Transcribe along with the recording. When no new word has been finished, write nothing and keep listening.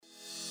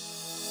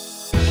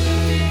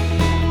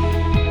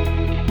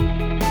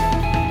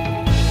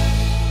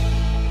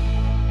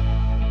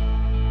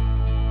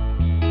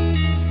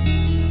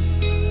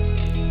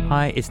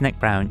Hi, it's Nick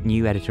Brown,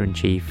 new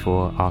Editor-in-Chief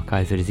for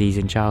Archives of Disease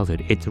in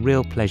Childhood. It's a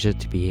real pleasure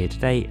to be here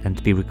today and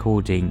to be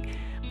recording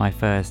my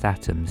first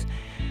Atoms.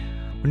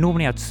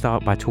 Normally I'd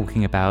start by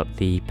talking about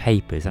the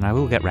papers, and I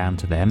will get round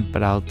to them,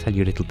 but I'll tell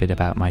you a little bit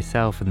about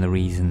myself and the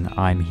reason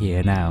I'm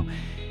here now.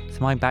 So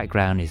my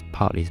background is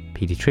partly as a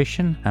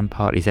paediatrician and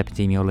partly as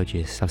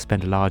epidemiologist. I've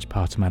spent a large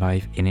part of my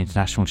life in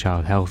international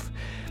child health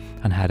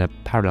and had a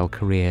parallel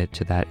career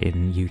to that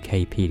in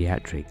UK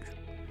paediatrics.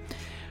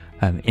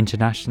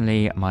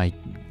 Internationally, my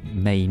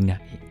main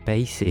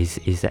base is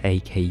the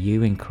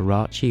AKU in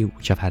Karachi,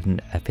 which I've had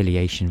an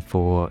affiliation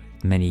for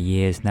many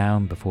years now,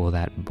 and before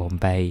that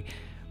Bombay,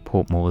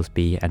 Port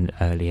Moresby, and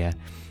earlier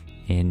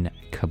in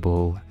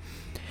Kabul.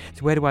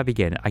 So where do I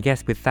begin? I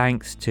guess with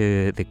thanks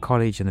to the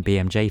college and the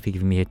BMJ for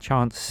giving me a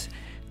chance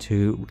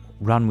to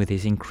run with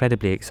this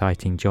incredibly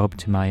exciting job,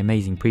 to my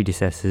amazing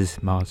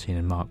predecessors Martin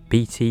and Mark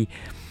Beattie,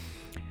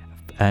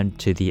 and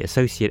to the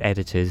associate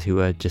editors, who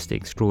are just an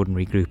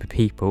extraordinary group of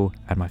people,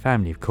 and my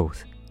family, of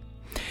course.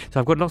 So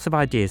I've got lots of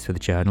ideas for the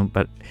journal,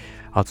 but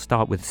I'll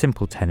start with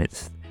simple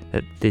tenets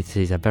that this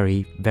is a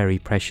very, very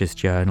precious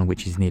journal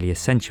which is nearly a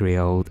century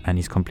old and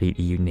is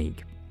completely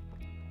unique.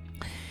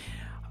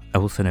 I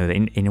also know that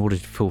in order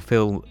to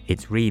fulfill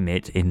its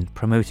remit in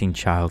promoting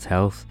child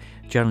health,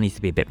 the journal needs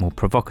to be a bit more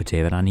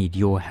provocative, and I need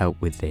your help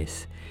with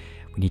this.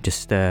 We need to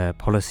stir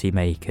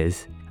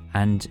policymakers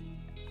and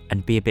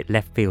be a bit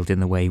left field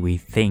in the way we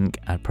think,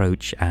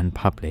 approach and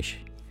publish.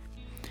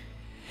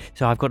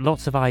 So I've got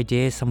lots of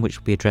ideas, some which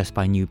will be addressed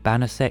by new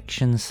banner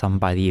sections, some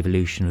by the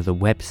evolution of the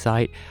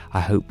website. I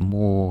hope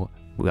more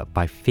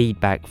by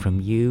feedback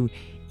from you,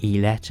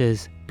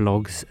 e-letters,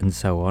 blogs and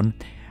so on.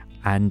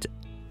 And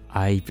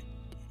I've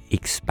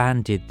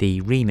expanded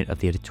the remit of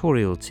the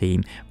editorial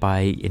team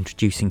by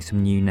introducing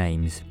some new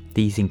names.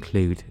 These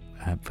include,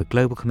 for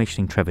Global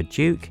Commissioning, Trevor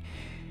Duke;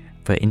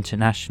 for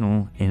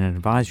international in an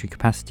advisory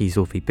capacity,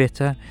 Zulfi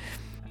Bitter;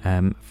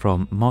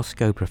 from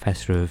Moscow,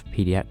 Professor of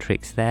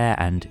Pediatrics there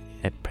and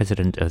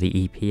President of the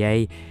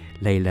EPA,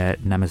 Leila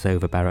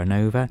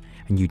Namazova-Baranova;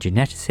 a new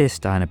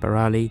geneticist, Diana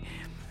Barali;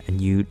 a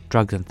new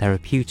Drugs and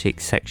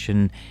Therapeutics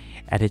section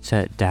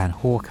editor, Dan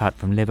Hawcutt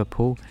from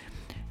Liverpool;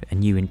 a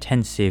new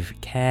intensive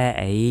care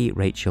AE,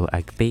 Rachel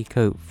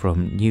Agbeko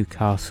from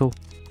Newcastle;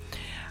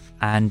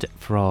 and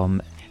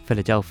from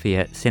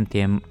Philadelphia,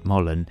 Cynthia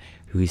Mullen,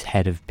 who is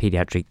head of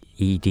paediatric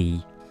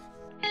ED.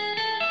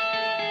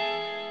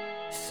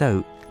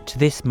 So, to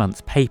this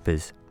month's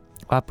papers,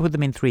 I'll put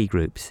them in three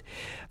groups.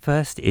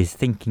 First is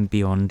thinking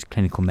beyond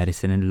clinical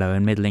medicine in low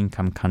and middle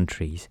income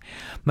countries.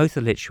 Most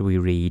of the literature we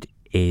read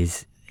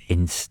is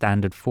in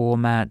standard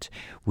format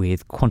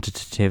with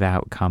quantitative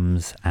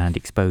outcomes and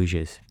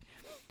exposures.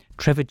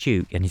 Trevor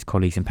Duke and his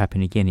colleagues in Papua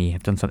New Guinea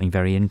have done something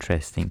very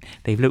interesting.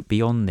 They've looked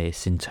beyond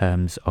this in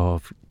terms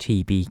of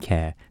TB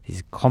care. This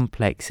is a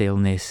complex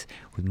illness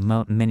with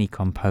many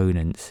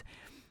components,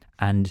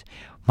 and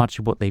much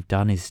of what they've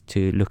done is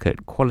to look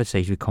at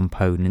qualitative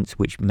components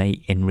which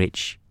may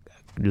enrich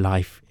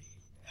life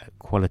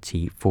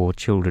quality for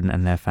children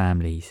and their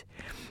families.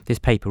 This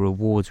paper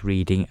rewards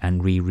reading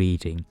and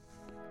rereading.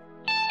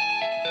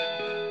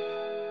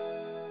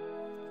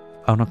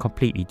 On a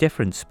completely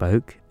different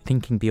spoke,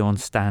 thinking beyond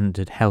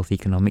standard health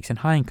economics in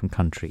high-income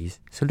countries.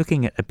 So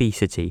looking at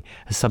obesity,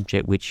 a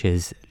subject which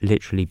has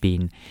literally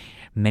been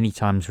many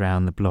times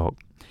round the block.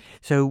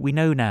 So we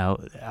know now,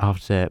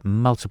 after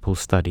multiple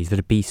studies, that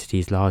obesity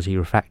is largely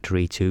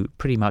refractory to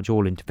pretty much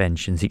all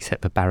interventions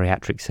except for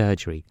bariatric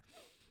surgery.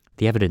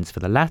 The evidence for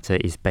the latter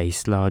is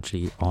based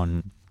largely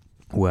on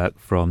work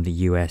from the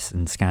US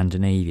and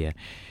Scandinavia.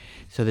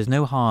 So there's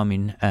no harm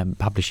in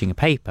publishing a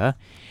paper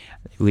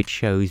which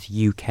shows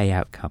UK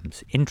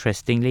outcomes.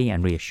 Interestingly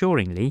and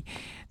reassuringly,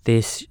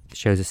 this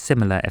shows a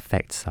similar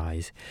effect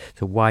size.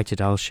 So White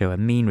et al. Show a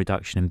mean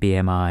reduction in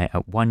BMI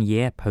at 1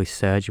 year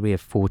post-surgery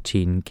of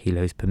 14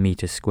 kilos per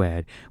metre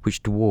squared,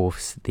 which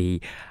dwarfs the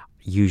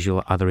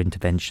usual other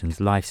interventions,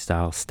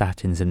 lifestyle,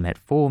 statins and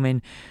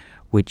metformin,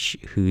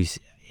 whose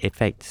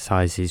effect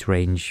sizes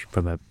range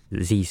from a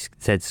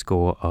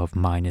Z-score of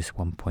minus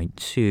 1.2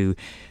 to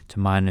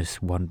minus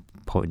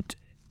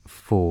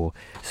 1.4,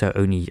 so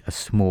only a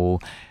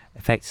small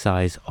effect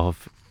size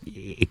of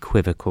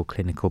equivocal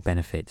clinical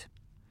benefit.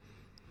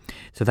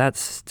 So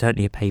that's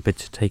certainly a paper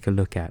to take a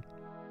look at.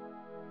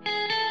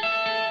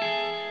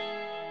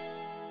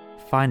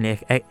 Finally,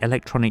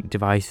 electronic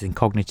devices and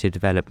cognitive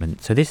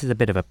development. So this is a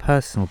bit of a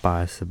personal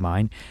bias of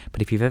mine,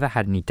 but if you've ever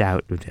had any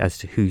doubt as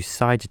to whose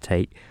side to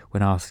take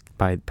when asked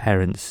by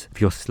parents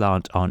of your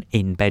slant on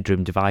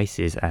in-bedroom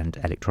devices and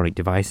electronic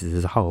devices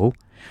as a whole,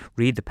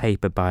 read the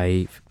paper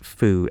by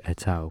Fu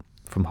et al.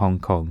 From Hong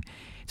Kong.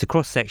 It's a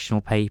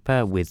cross-sectional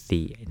paper with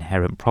the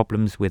inherent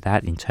problems with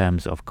that in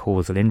terms of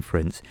causal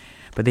inference,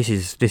 but this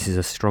is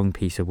a strong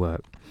piece of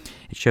work.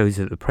 It shows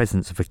that the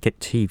presence of a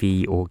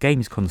TV or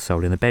games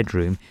console in the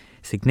bedroom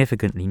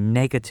significantly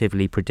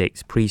negatively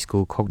predicts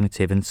preschool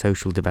cognitive and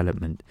social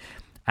development,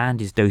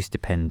 and is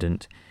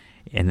dose-dependent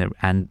in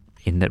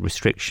that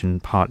restriction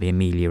partly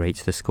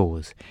ameliorates the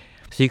scores.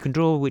 So you can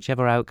draw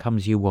whichever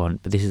outcomes you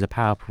want, but this is a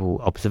powerful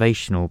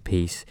observational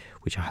piece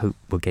which I hope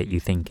will get you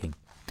thinking.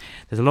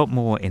 There's a lot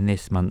more in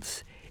this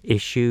month's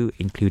issue,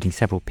 including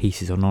several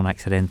pieces on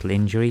non-accidental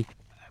injury,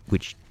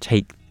 which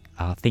take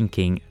our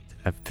thinking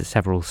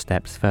several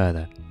steps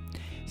further.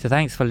 So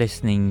thanks for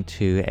listening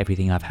to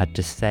everything I've had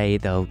to say.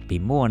 There'll be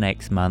more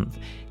next month.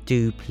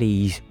 Do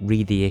please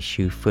read the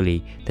issue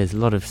fully. There's a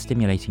lot of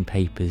stimulating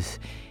papers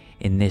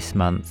in this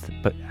month,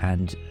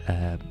 and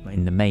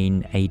in the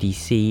main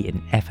ADC,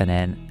 in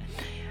FNN,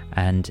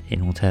 and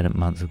in alternate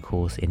months, of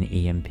course, in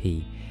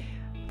EMP.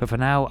 But for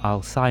now,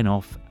 I'll sign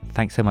off.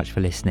 Thanks so much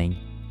for listening.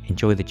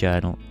 Enjoy the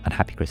journal, and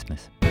happy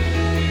Christmas.